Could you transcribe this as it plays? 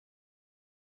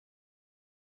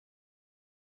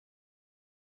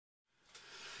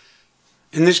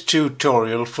In this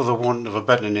tutorial, for the want of a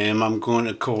better name, I'm going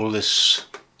to call this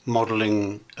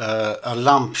modelling a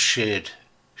lampshade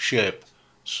shape.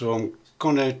 So I'm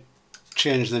going to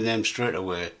change the name straight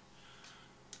away.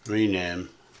 Rename.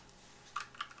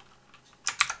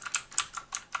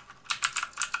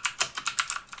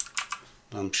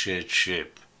 Lampshade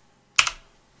shape.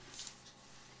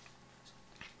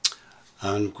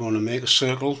 I'm going to make a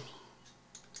circle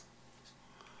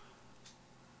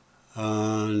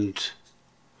and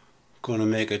going to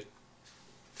make it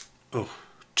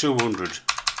 200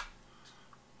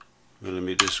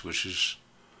 millimeters, which is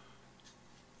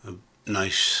a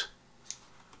nice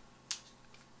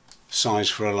size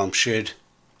for a lampshade.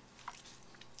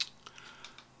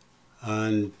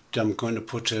 And I'm going to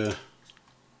put a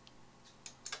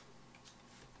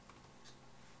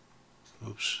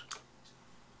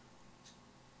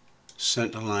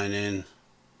center line in,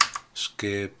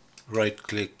 escape, right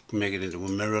click, make it into a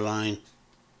mirror line,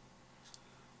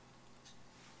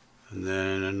 and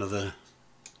then another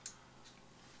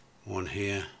one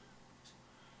here,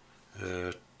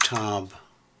 tab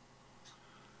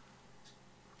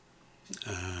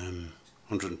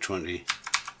 120.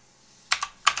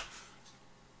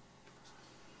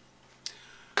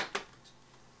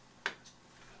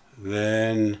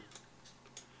 Then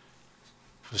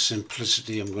for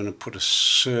simplicity I'm going to put a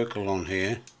circle on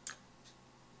here,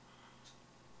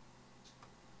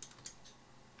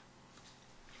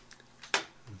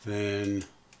 then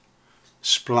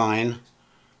spline.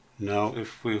 Now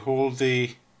if we hold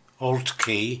the Alt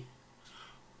key,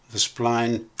 the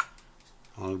spline,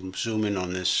 I'll zoom in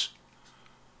on this,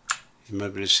 you might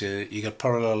be able to see you got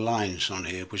parallel lines on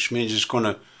here, which means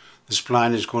the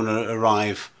spline is going to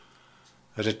arrive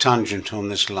at a tangent on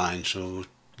this line, so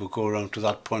we'll go around to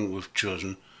that point we've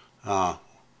chosen.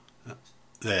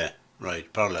 There,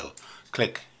 right, parallel.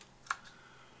 Click.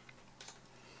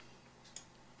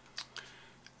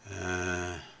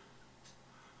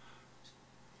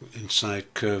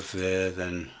 Inside curve there,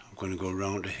 then I'm going to go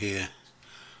around to here.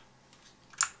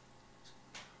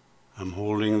 I'm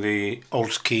holding the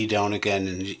Alt key down again,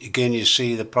 and again you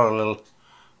see the parallel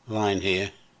line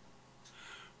here,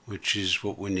 which is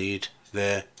what we need.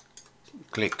 There,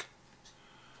 click.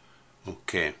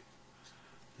 Okay,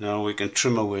 now we can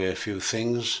trim away a few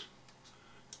things.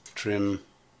 Trim.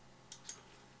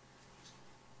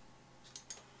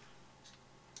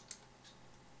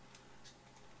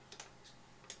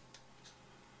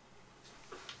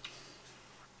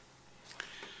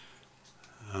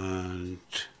 And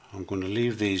I'm going to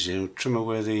leave these in, trim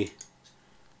away the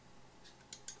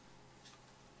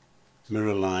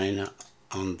mirror line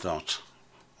on that.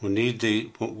 We're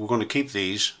going to keep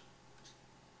these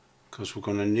because we're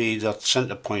going to need that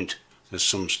center point at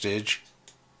some stage,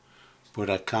 but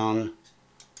I can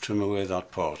trim away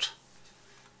that part.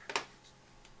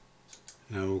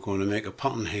 Now we're going to make a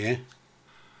pattern here,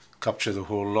 capture the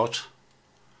whole lot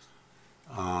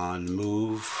and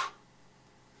move,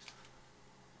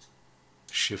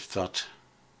 shift that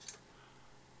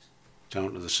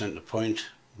down to the center point.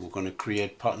 We're going to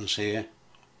create patterns here,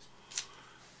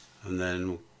 and then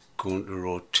we're going to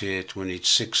rotate. We need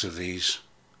 6 of these,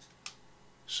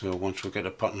 so once we get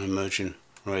a pattern emerging,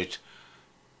 right,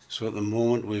 so at the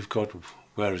moment we've got,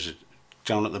 where is it,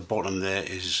 down at the bottom there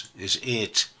is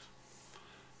 8,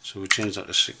 so we change that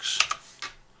to 6,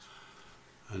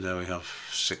 and there we have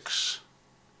 6.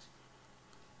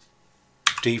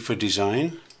 D for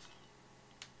design.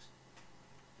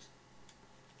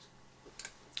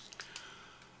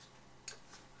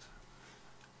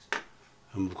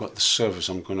 And we've got the surface.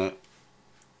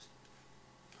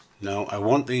 Now I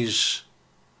want these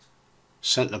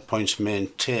center points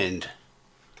maintained,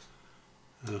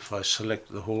 and if I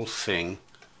select the whole thing,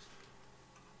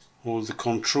 hold the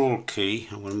Control key,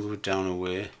 I'm going to move it down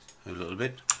away a little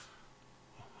bit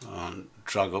and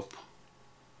drag up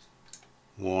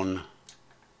 1,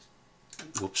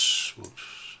 whoops,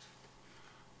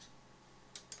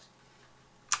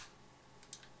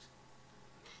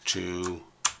 2,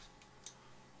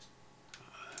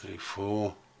 3,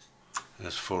 4,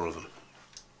 there's 4 of them.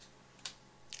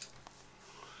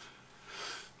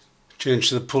 Change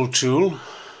to the pull tool,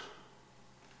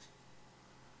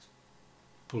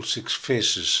 pull 6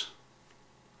 faces.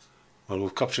 Well,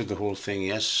 we've captured the whole thing,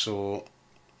 yes, so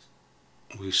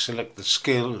we select the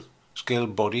scale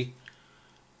body,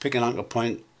 pick an anchor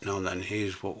point. Now then,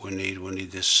 here's what we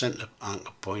need this center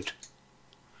anchor point.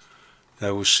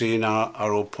 There we're seeing our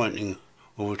arrow pointing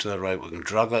over to the right. We can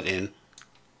drag that in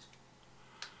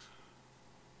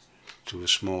to a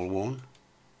small one.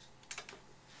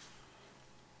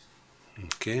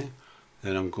 Okay,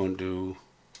 then I'm going to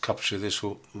capture this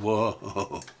whole,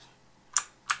 whoa,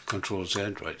 Control Z,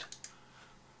 right,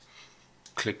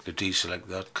 click the deselect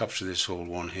that, capture this whole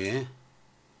one here,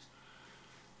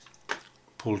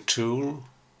 pull tool,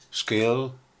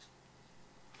 scale,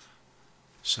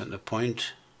 center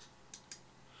point.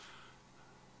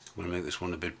 I'm going to make this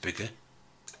one a bit bigger.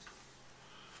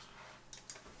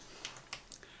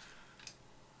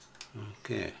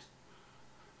 Okay,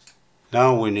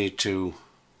 now we need to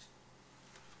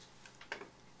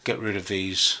get rid of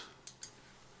these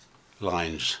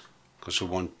lines because we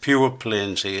want pure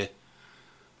planes here,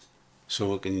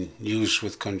 so we can use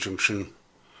with conjunction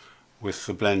with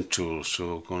the blend tool.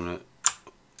 So we're going to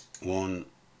 1,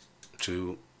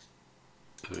 2,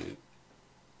 3,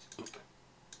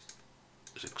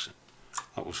 6.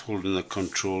 That was holding the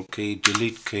control key,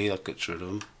 delete key, that gets rid of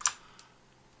them.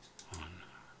 1,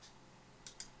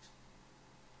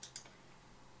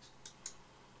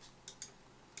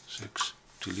 6,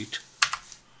 delete.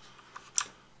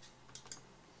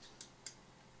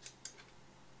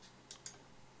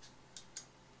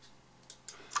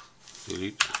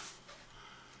 Delete.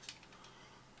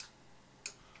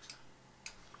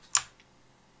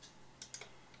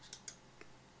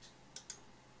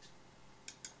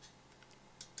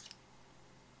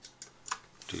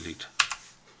 Delete.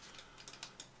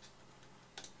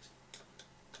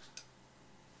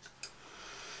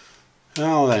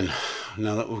 Now then,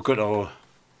 now that we've got our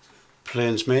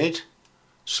planes made,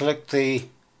 select the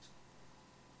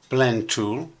blend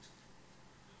tool,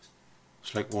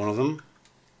 select one of them,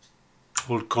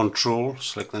 hold Control,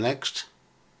 select the next,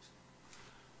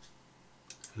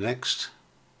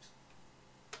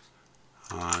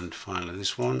 and finally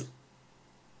this one.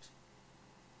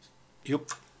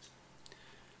 Yep.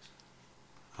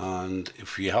 And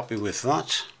if you're happy with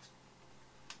that,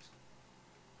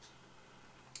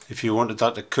 if you wanted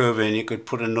that to curve in, you could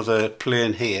put another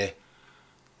plane here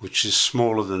which is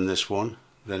smaller than this one,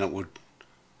 then it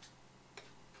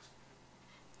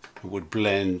would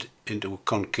blend into a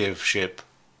concave shape,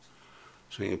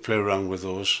 so you can play around with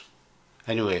those.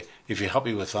 Anyway, if you're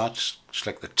happy with that,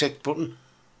 select the tick button,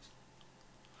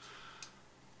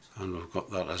 and we've got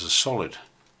that as a solid.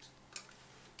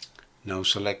 Now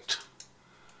select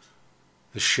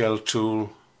the shell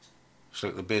tool,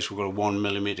 select the base. We've got a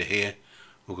 1mm here.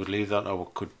 We could leave that, or we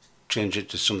could change it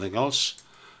to something else.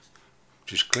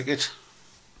 Just click it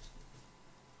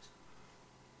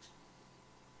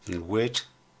and wait.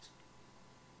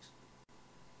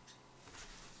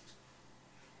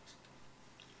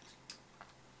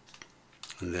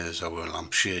 And there's our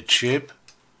lampshade shape.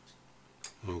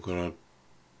 We've got a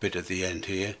bit at the end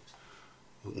here.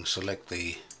 We can select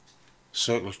the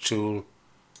circle tool,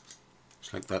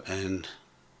 select that end,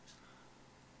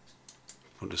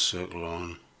 put a circle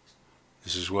on.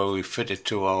 This is where we fit it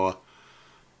to our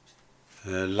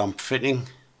lamp fitting.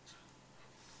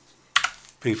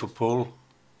 P for pull,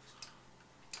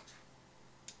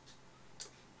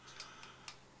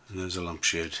 and there's a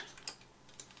lampshade.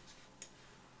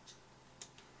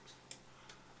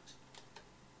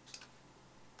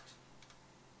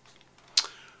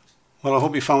 Well, I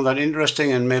hope you found that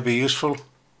interesting and maybe useful.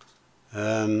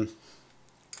 The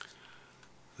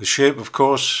shape, of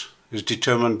course, is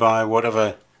determined by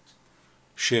whatever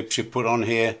shapes you put on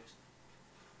here.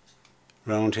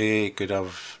 Round here you could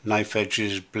have knife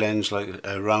edges, blends like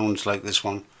rounds like this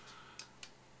one.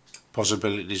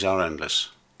 Possibilities are endless.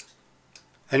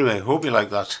 Anyway, hope you like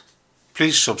that.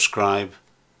 Please subscribe,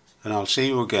 and I'll see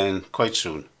you again quite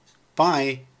soon.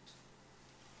 Bye.